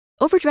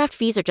Overdraft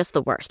fees are just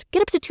the worst.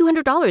 Get up to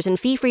 $200 in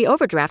fee-free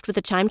overdraft with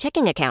a Chime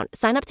checking account.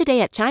 Sign up today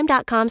at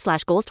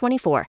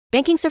chime.com/goals24.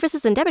 Banking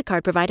services and debit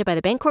card provided by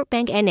the Bancorp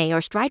Bank N.A.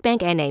 or Stride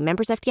Bank N.A.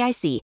 Members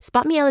FDIC.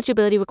 Spot me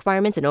eligibility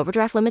requirements and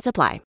overdraft limits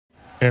apply.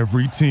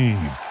 Every team,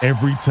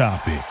 every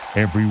topic,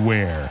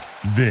 everywhere.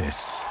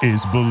 This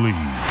is Believe.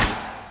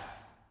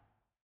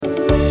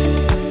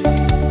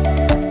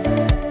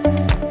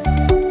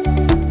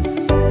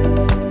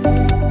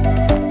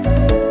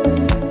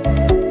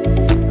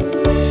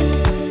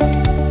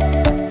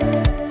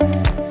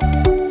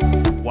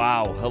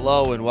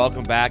 Hello and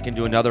welcome back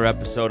into another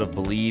episode of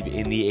Believe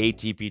in the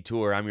ATP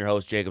Tour. I'm your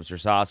host, Jacob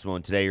Sersosimo,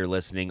 and today you're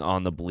listening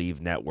on the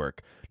Believe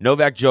Network.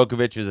 Novak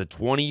Djokovic is a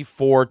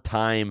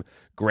 24-time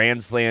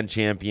Grand Slam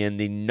champion,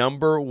 the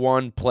number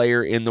one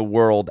player in the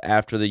world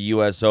after the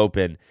U.S.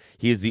 Open.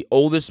 He is the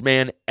oldest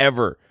man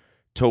ever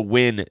to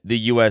win the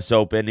U.S.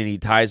 Open, and he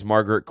ties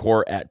Margaret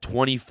Court at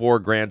 24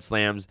 Grand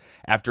Slams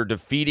after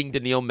defeating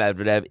Daniil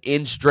Medvedev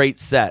in straight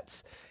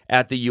sets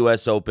at the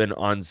U.S. Open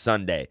on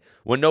Sunday.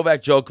 What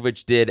Novak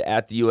Djokovic did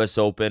at the U.S.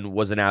 Open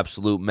was an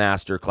absolute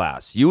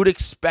masterclass. You would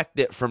expect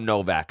it from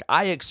Novak.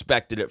 I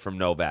expected it from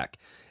Novak.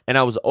 And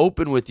I was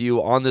open with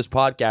you on this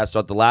podcast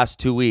throughout the last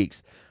 2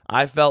 weeks.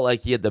 I felt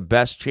like he had the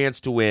best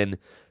chance to win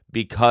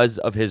because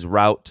of his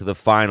route to the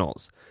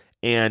finals.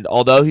 And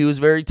although he was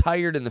very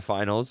tired in the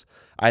finals,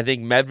 I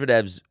think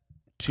Medvedev's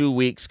 2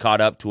 weeks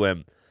caught up to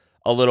him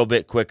a little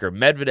bit quicker.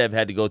 Medvedev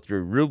had to go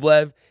through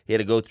Rublev. He had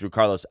to go through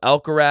Carlos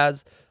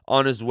Alcaraz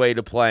on his way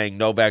to playing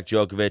Novak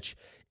Djokovic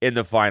in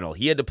the final.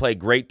 He had to play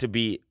great to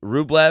beat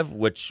Rublev,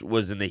 which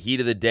was in the heat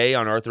of the day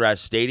on Arthur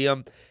Ashe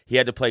Stadium. He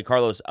had to play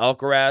Carlos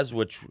Alcaraz,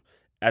 which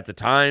at the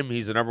time,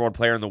 he's the number one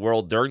player in the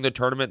world during the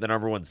tournament, the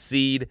number one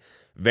seed.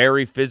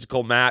 Very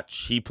physical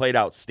match. He played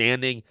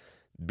outstanding,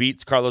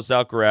 beats Carlos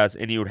Alcaraz,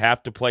 and he would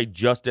have to play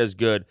just as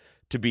good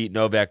to beat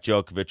Novak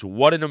Djokovic.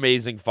 What an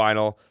amazing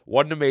final.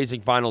 What an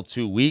amazing final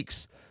 2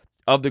 weeks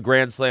of the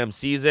Grand Slam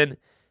season.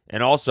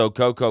 And also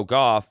Coco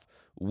Gauff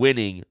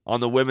winning on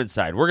the women's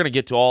side. We're going to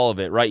get to all of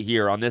it right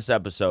here on this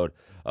episode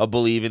of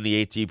Believe in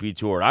the ATP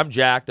Tour. I'm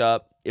jacked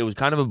up. It was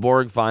kind of a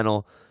boring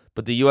final,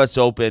 but the U.S.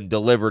 Open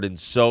delivered in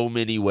so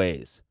many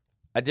ways.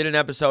 I did an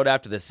episode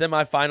after the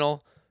semifinal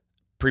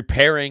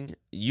preparing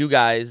you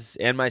guys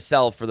and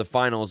myself for the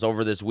finals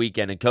over this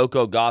weekend, and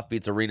Coco Gauff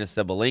beats Aryna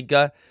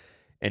Sabalenka,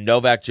 and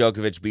Novak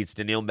Djokovic beats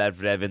Daniil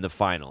Medvedev in the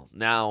final.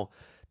 Now,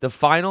 the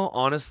final,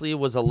 honestly,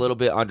 was a little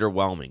bit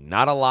underwhelming.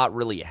 Not a lot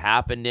really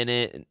happened in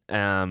it.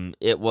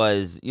 It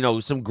was,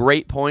 some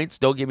great points,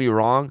 don't get me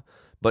wrong,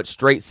 but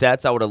straight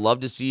sets. I would have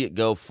loved to see it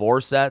go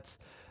 4 sets.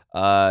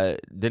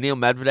 Daniil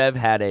Medvedev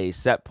had a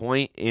set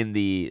point in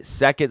the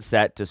second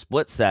set to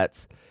split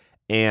sets,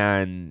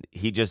 and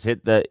he just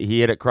hit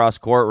it cross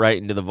court right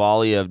into the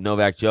volley of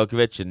Novak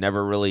Djokovic and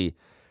never really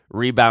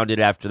rebounded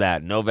after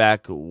that.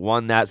 Novak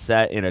won that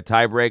set in a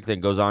tiebreak,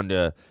 then goes on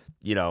to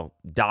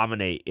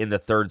dominate in the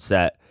third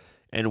set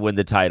and win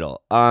the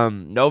title.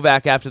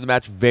 Novak, after the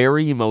match,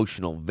 very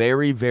emotional,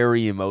 very,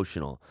 very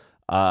emotional.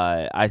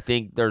 I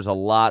think there's a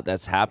lot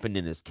that's happened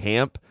in his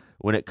camp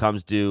when it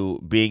comes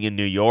to being in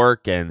New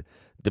York and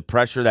the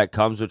pressure that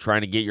comes with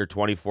trying to get your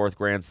 24th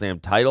Grand Slam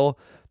title.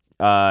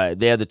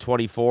 They had the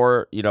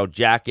 24,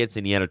 jackets,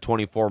 and he had a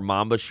 24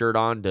 Mamba shirt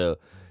on to,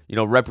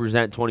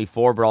 represent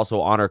 24, but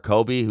also honor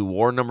Kobe, who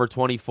wore number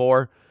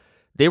 24.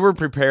 They were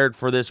prepared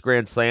for this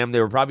Grand Slam. They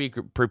were probably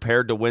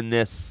prepared to win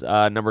this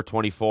number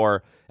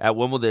 24 at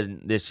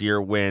Wimbledon this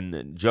year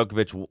when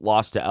Djokovic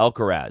lost to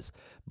Alcaraz.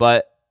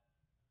 But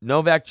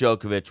Novak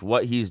Djokovic,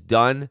 what he's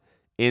done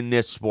in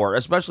this sport,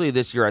 especially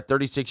this year at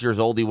 36 years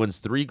old, he wins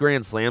 3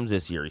 Grand Slams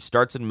this year. He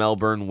starts in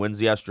Melbourne, wins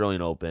the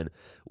Australian Open,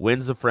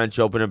 wins the French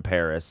Open in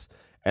Paris,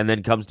 and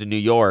then comes to New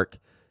York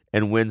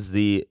and wins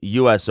the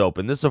U.S.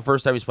 Open. This is the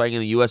first time he's playing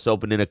in the U.S.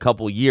 Open in a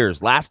couple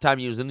years. Last time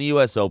he was in the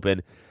U.S.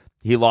 Open,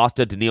 he lost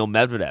to Daniil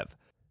Medvedev.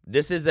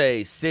 This is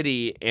a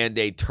city and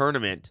a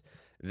tournament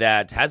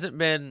that hasn't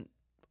been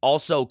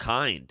also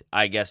kind,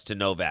 I guess, to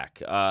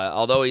Novak.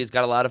 Although he's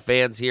got a lot of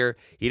fans here,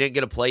 he didn't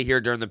get to play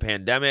here during the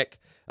pandemic.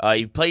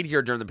 He played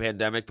here during the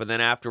pandemic, but then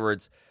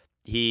afterwards,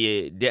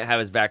 he didn't have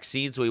his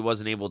vaccine, so he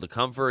wasn't able to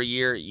come for a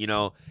year.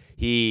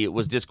 He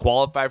was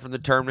disqualified from the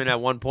tournament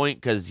at one point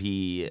because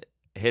he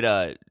hit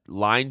a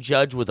line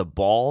judge with a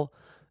ball,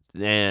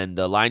 and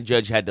the line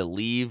judge had to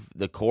leave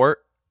the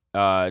court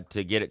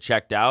to get it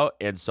checked out,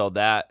 and so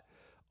that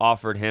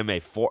offered him a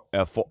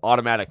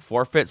automatic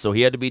forfeit, so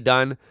he had to be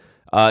done.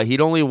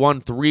 He'd only won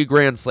 3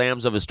 Grand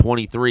Slams of his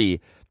 23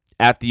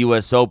 at the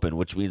U.S. Open,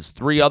 which means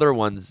 3 other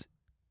ones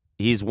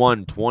he's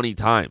won 20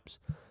 times.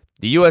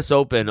 The U.S.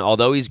 Open,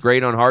 although he's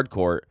great on hard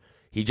court,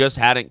 he just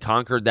hadn't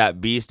conquered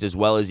that beast as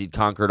well as he'd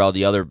conquered all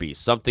the other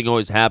beasts. Something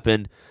always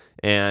happened,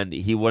 and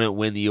he wouldn't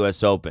win the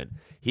U.S. Open.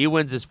 He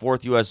wins his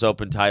 4th U.S.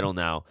 Open title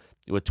now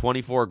with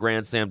 24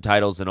 Grand Slam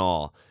titles in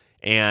all,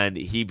 and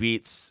he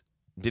beats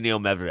Daniil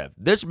Medvedev.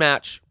 This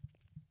match,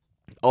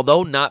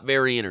 although not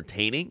very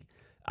entertaining,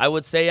 I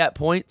would say at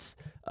points,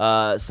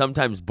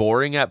 sometimes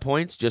boring at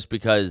points, just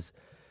because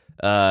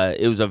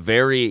It was a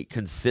very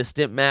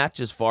consistent match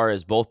as far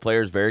as both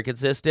players very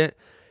consistent.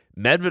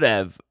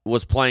 Medvedev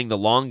was playing the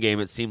long game,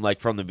 it seemed like,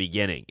 from the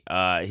beginning.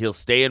 He'll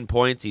stay in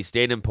points. He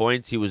stayed in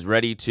points. He was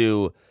ready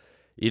to,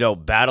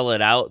 battle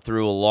it out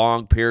through a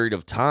long period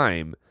of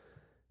time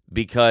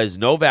because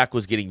Novak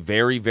was getting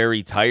very,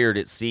 very tired,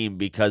 it seemed,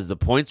 because the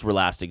points were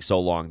lasting so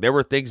long. There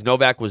were things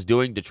Novak was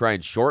doing to try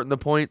and shorten the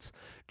points,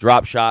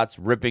 drop shots,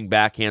 ripping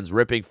backhands,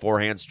 ripping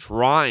forehands,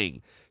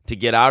 trying to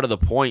get out of the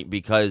point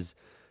because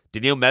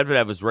Daniil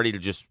Medvedev was ready to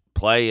just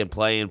play and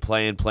play and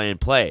play and play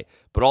and play.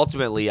 But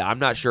ultimately, I'm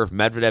not sure if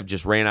Medvedev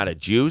just ran out of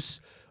juice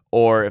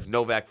or if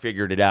Novak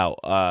figured it out.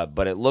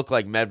 But it looked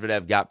like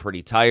Medvedev got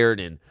pretty tired.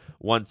 And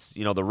once,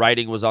 the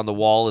writing was on the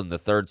wall in the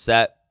third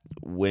set,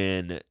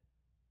 when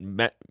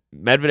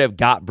Medvedev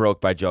got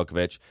broke by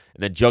Djokovic,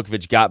 and then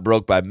Djokovic got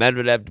broke by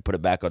Medvedev to put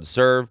it back on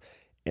serve,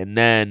 and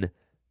then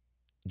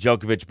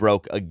Djokovic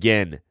broke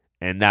again.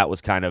 And that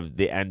was kind of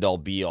the end-all,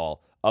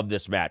 be-all of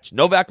this match.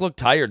 Novak looked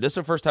tired. This is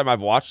the first time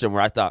I've watched him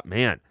where I thought,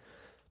 man,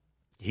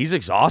 he's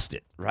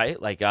exhausted,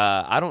 right? Like,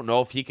 I don't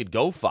know if he could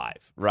go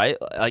 5, right?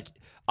 Like,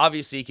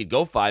 obviously he could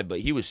go 5, but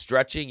he was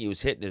stretching. He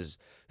was hitting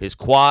his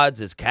quads,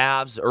 his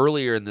calves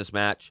earlier in this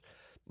match,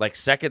 like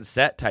second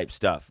set type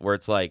stuff, where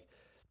it's like,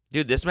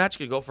 dude, this match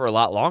could go for a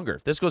lot longer.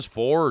 If this goes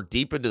 4 or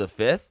deep into the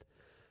 5th,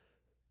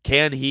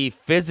 can he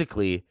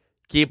physically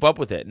keep up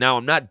with it? Now,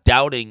 I'm not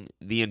doubting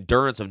the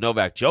endurance of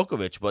Novak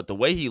Djokovic, but the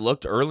way he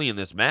looked early in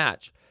this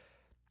match,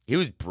 he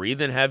was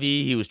breathing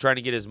heavy. He was trying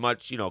to get as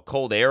much,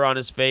 cold air on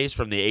his face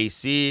from the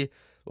AC.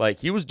 Like,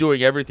 he was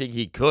doing everything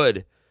he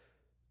could,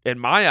 in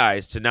my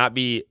eyes, to not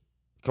be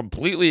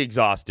completely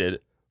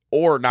exhausted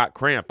or not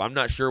cramp. I'm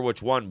not sure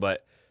which one,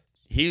 but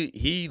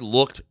he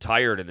looked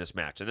tired in this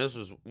match. And this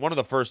was one of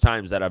the first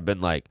times that I've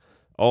been like,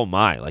 oh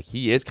my, like,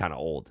 he is kind of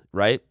old,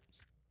 right?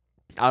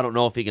 I don't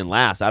know if he can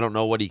last. I don't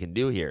know what he can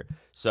do here.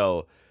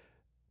 So,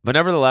 but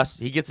nevertheless,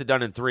 he gets it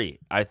done in 3.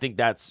 I think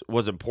that's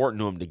was important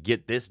to him to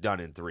get this done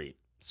in 3.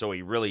 So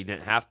he really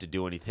didn't have to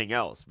do anything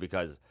else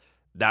because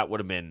that would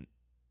have been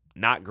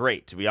not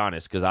great, to be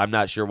honest, because I'm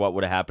not sure what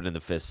would have happened in the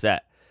 5th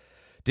set.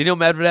 Daniil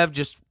Medvedev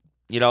just,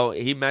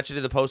 he mentioned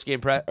in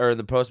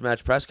the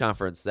post-match press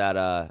conference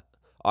that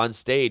on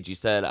stage he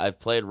said, I've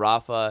played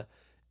Rafa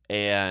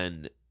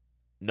and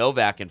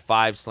Novak in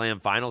 5 slam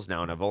finals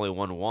now, and I've only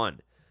won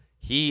 1.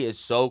 He is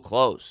so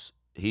close.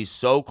 He's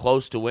so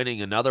close to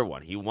winning another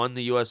one. He won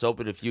the U.S.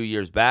 Open a few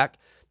years back,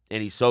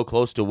 and he's so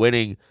close to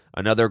winning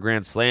another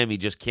Grand Slam. He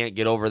just can't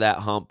get over that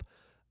hump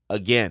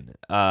again.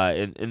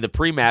 In the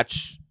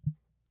pre-match,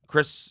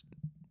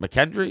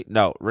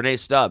 Renee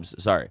Stubbs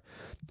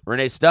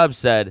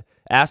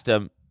asked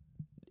him,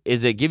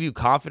 is it give you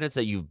confidence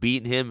that you've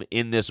beaten him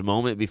in this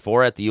moment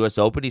before at the U.S.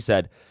 Open? He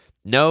said,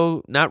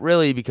 no, not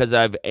really, because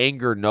I've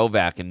angered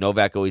Novak, and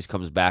Novak always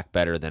comes back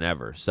better than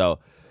ever. So,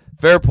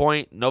 fair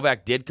point.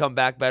 Novak did come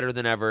back better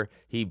than ever.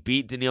 He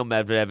beat Daniil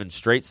Medvedev in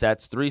straight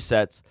sets, 3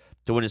 sets,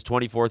 to win his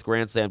 24th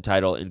Grand Slam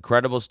title.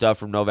 Incredible stuff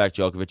from Novak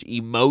Djokovic.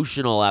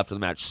 Emotional after the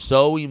match.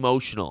 So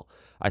emotional.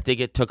 I think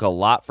it took a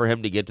lot for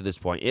him to get to this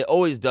point. It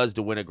always does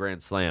to win a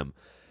Grand Slam.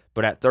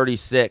 But at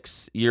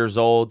 36 years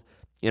old,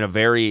 in a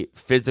very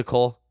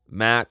physical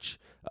match,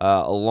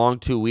 a long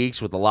 2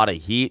 weeks with a lot of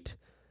heat,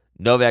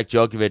 Novak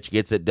Djokovic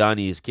gets it done.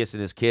 He's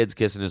kissing his kids,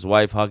 kissing his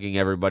wife, hugging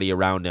everybody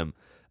around him.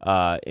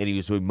 And he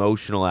was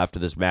emotional after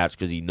this match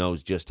because he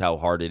knows just how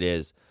hard it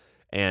is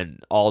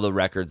and all the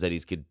records that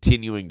he's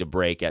continuing to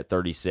break at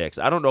 36.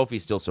 I don't know if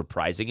he's still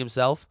surprising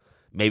himself.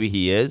 Maybe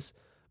he is.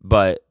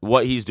 But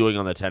what he's doing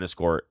on the tennis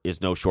court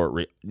is no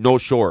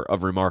short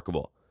of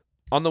remarkable.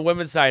 On the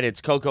women's side, it's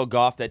Coco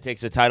Gauff that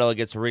takes the title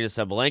against Aryna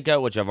Sabalenka,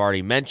 which I've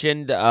already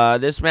mentioned.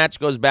 This match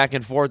goes back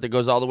and forth. It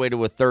goes all the way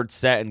to a third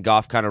set, and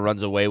Gauff kind of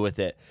runs away with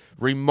it.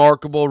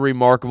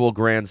 Remarkable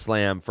Grand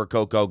Slam for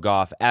Coco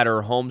Gauff at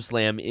her home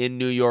slam in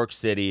New York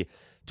City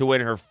to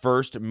win her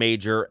first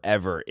major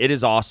ever. It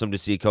is awesome to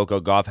see Coco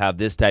Gauff have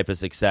this type of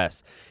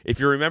success. If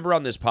you remember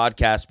on this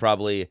podcast,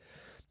 probably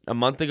a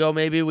month ago,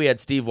 maybe, we had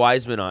Steve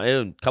Wiseman on.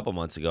 A couple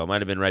months ago. It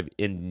might have been right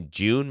in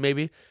June,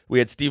 maybe. We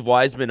had Steve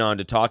Wiseman on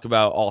to talk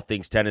about all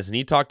things tennis, and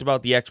he talked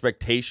about the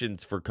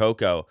expectations for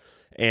Coco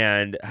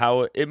and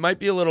how it might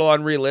be a little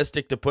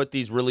unrealistic to put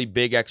these really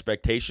big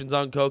expectations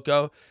on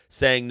Coco,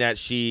 saying that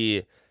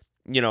she,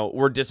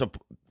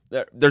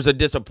 there's a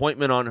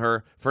disappointment on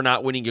her for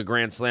not winning a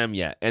Grand Slam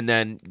yet, and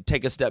then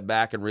take a step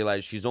back and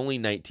realize she's only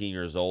 19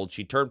 years old.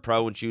 She turned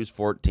pro when she was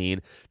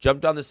 14,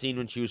 jumped on the scene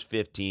when she was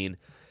 15.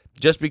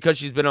 Just because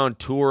she's been on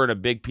tour and a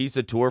big piece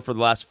of tour for the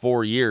last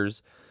 4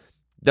 years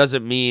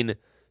doesn't mean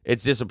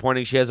it's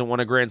disappointing she hasn't won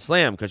a Grand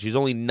Slam, because she's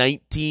only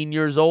 19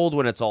 years old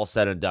when it's all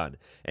said and done.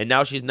 And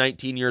now she's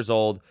 19 years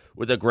old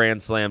with a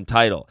Grand Slam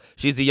title.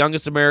 She's the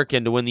youngest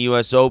American to win the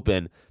U.S.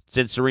 Open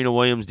since Serena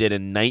Williams did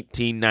in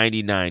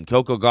 1999.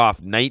 Coco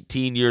Gauff,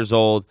 19 years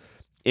old.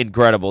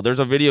 Incredible. There's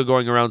a video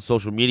going around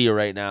social media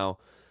right now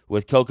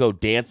with Coco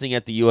dancing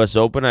at the U.S.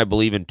 Open, I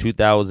believe in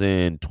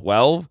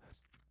 2012.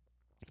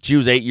 She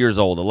was 8 years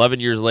old. 11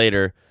 years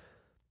later,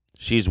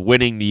 she's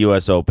winning the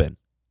U.S. Open.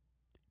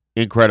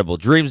 Incredible.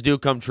 Dreams do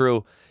come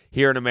true.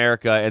 here in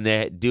America, and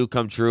they do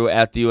come true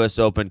at the U.S.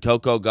 Open.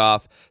 Coco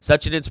Gauff,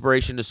 such an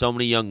inspiration to so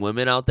many young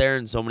women out there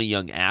and so many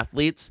young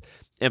athletes.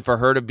 And for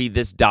her to be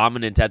this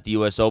dominant at the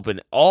U.S. Open,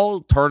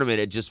 all tournament,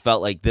 it just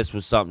felt like this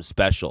was something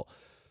special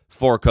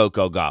for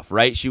Coco Gauff,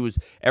 right?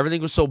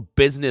 Everything was so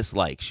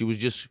business-like. She was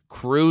just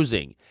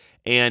cruising,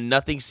 and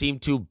nothing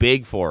seemed too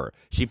big for her.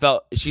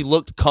 She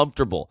looked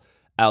comfortable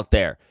out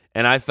there.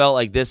 And I felt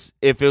like this,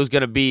 if it was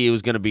going to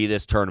be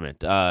this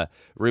tournament.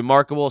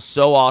 Remarkable,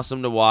 so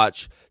awesome to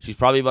watch. She's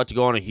probably about to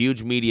go on a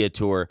huge media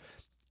tour,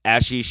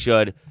 as she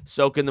should.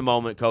 Soak in the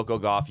moment, Coco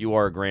Gauff. You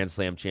are a Grand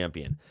Slam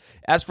champion.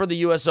 As for the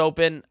U.S.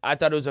 Open, I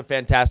thought it was a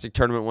fantastic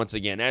tournament once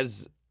again.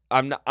 As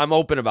I'm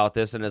open about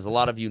this, and as a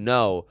lot of you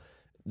know,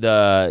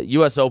 the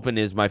U.S. Open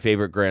is my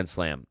favorite Grand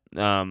Slam.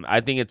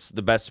 I think it's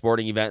the best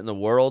sporting event in the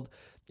world.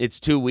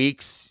 It's 2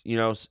 weeks.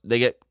 They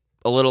get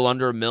a little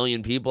under 1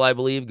 million people, I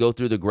believe, go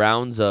through the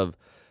grounds of,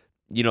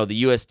 the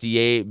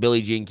USTA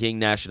Billie Jean King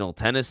National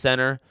Tennis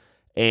Center.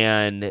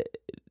 And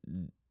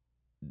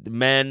the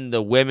men,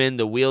 the women,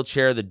 the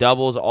wheelchair, the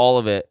doubles, all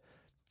of it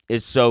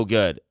is so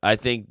good. I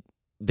think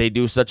they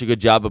do such a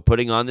good job of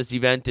putting on this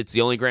event. It's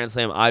the only Grand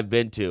Slam I've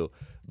been to.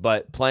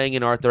 But playing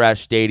in Arthur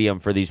Ashe Stadium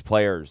for these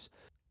players,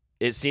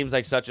 it seems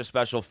like such a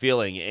special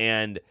feeling.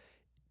 And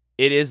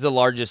it is the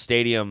largest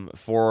stadium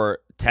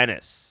for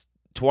tennis.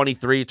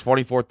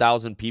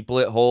 24,000 people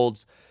it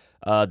holds.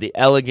 The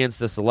elegance,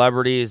 the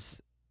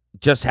celebrities,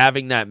 just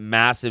having that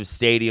massive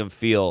stadium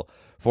feel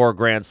for a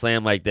Grand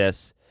Slam like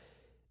this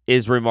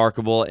is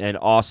remarkable and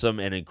awesome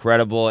and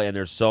incredible, and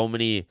there's so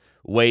many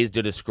ways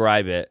to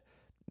describe it,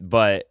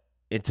 but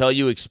until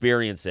you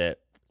experience it,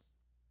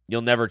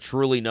 you'll never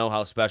truly know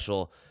how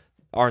special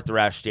Arthur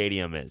Ashe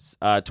Stadium is.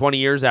 20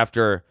 years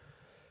after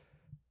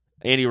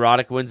Andy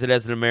Roddick wins it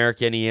as an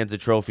American, he hands a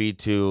trophy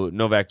to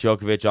Novak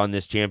Djokovic on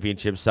this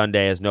championship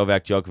Sunday as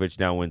Novak Djokovic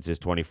now wins his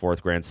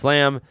 24th Grand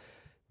Slam.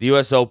 The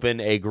U.S. Open,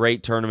 a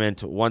great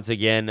tournament. Once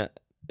again,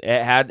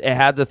 it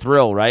had the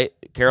thrill, right?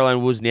 Caroline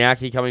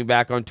Wozniacki coming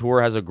back on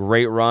tour has a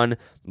great run. A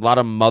lot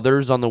of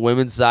mothers on the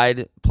women's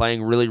side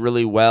playing really,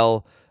 really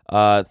well.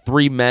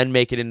 3 men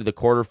make it into the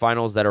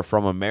quarterfinals that are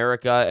from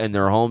America and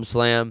their home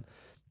slam.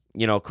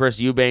 Chris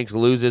Eubanks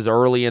loses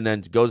early and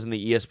then goes in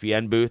the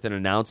ESPN booth and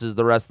announces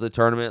the rest of the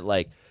tournament.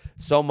 Like,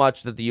 so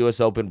much that the U.S.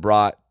 Open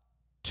brought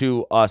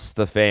to us,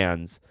 the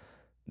fans,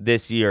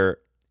 this year,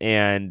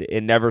 and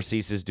it never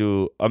ceases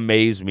to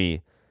amaze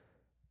me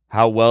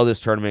how well this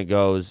tournament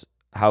goes,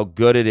 how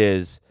good it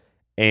is,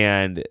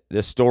 and the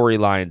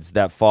storylines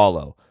that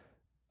follow.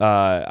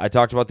 I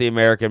talked about the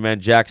American men.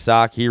 Jack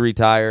Sock, he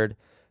retired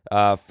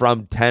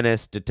from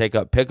tennis to take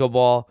up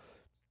pickleball.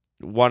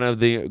 One of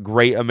the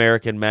great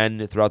American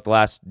men throughout the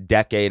last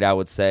decade, I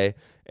would say.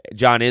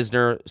 John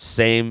Isner,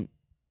 same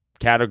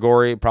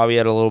category, probably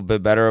had a little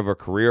bit better of a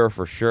career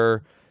for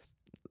sure.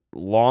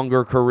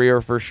 Longer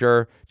career for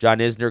sure. John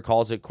Isner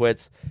calls it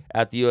quits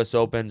at the U.S.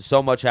 Open.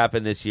 So much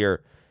happened this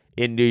year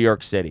in New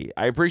York City.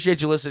 I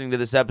appreciate you listening to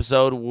this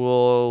episode.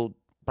 We'll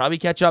probably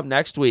catch up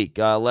next week.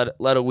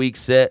 Let a week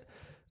sit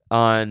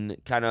on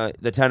kind of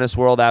the tennis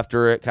world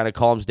after it kind of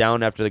calms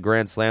down after the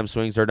Grand Slam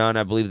swings are done.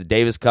 I believe the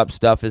Davis Cup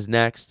stuff is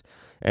next.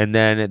 And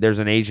then there's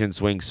an Asian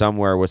swing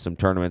somewhere with some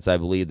tournaments, I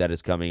believe, that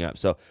is coming up.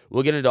 So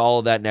we'll get into all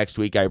of that next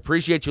week. I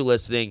appreciate you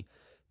listening.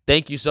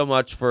 Thank you so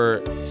much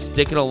for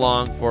sticking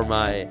along for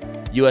my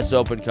U.S.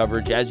 Open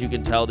coverage. As you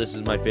can tell, this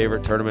is my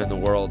favorite tournament in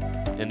the world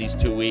in these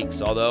 2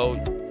 weeks.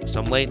 Although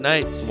some late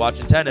nights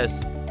watching tennis,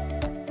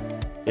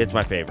 it's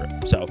my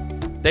favorite. So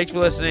thanks for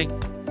listening.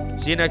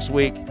 See you next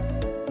week.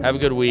 Have a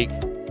good week.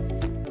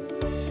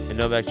 And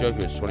Novak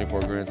Djokovic,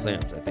 24 Grand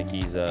Slams. I think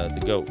he's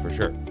the GOAT for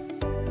sure.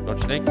 Don't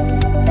you think?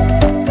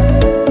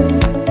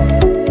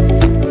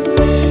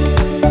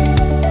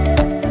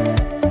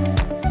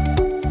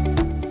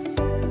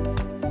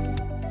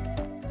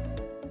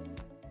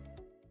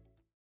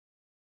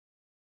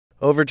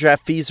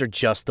 Overdraft fees are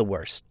just the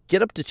worst.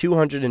 Get up to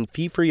 $200 in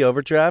fee-free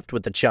overdraft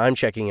with the Chime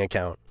checking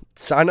account.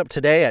 Sign up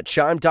today at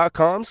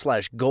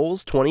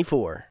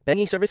chime.com/goals24.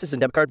 Banking services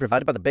and debit card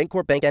provided by the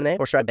Bancorp Bank N.A.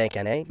 or Stride Bank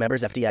N.A.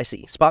 Members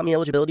FDIC. Spot me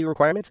eligibility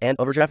requirements and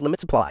overdraft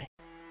limits apply.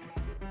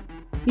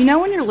 You know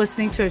when you're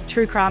listening to a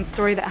true crime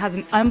story that has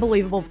an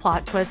unbelievable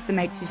plot twist that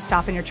makes you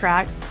stop in your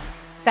tracks?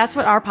 That's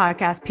what our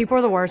podcast, People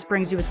Are the Worst,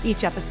 brings you with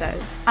each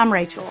episode. I'm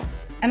Rachel.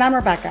 And I'm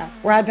Rebecca.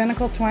 We're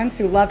identical twins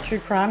who love true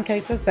crime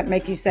cases that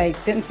make you say,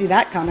 didn't see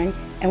that coming,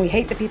 and we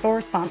hate the people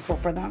responsible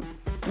for them.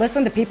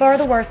 Listen to People Are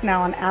the Worst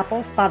now on Apple,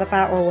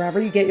 Spotify, or wherever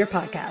you get your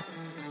podcasts.